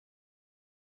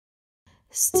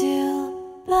Still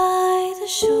by the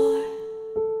shore,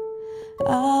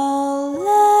 I'll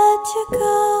let you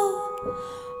go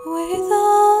with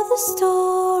all the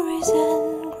stories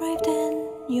engraved in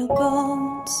your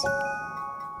bones.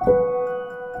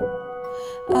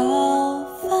 I'll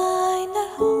find a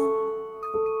home,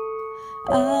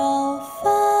 I'll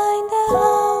find a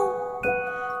home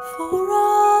for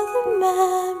all the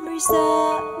memories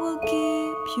that will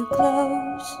keep you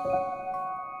close.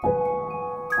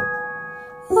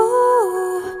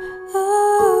 Ooh,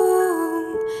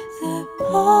 ooh, the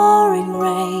pouring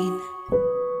rain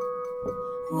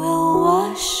will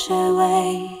wash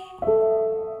away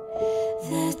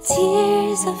the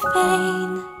tears of pain.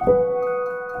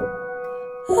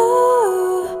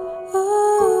 Ooh,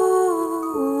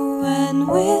 ooh, and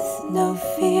with no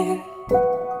fear,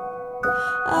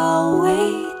 I'll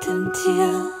wait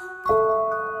until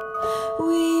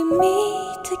we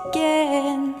meet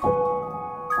again.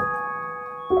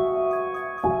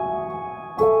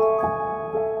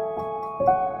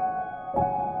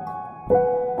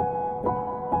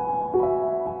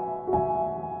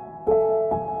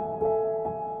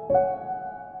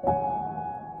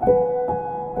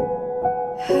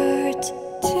 Hurt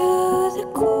to the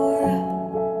core,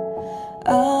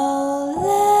 I'll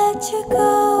let you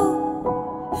go,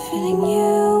 filling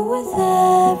you with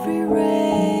every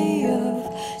ray of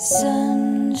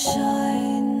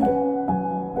sunshine.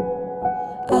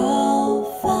 I'll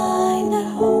find a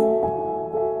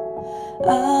home,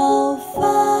 I'll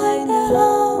find a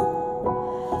home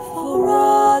for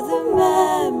all the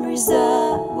memories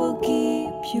that will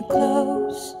keep you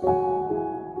close.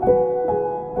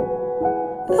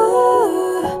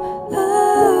 Ooh,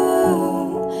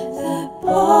 ooh, the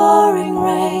pouring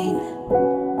rain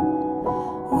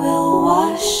will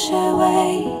wash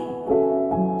away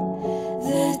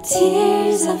the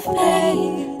tears of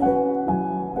pain.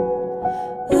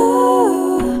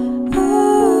 Ooh,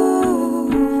 ooh,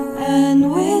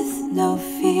 and with no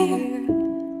fear,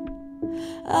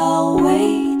 I'll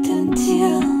wait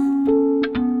until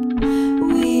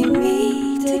we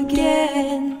meet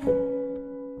again.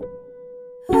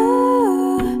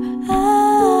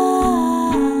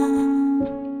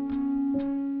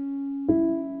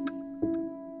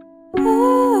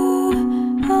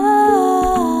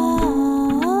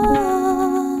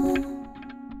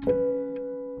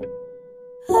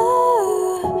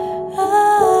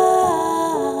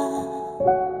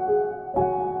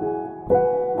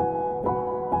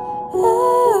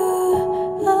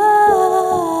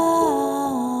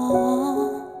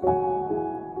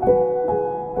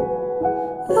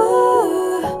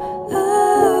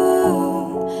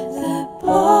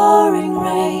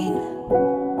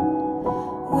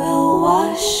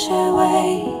 Wash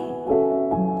away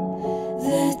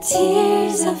the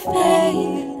tears of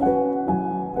pain.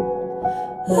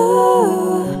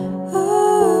 Ooh,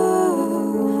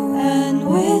 ooh, and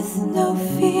with no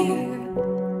fear,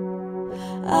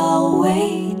 I'll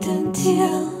wait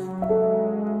until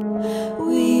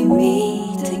we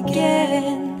meet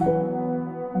again.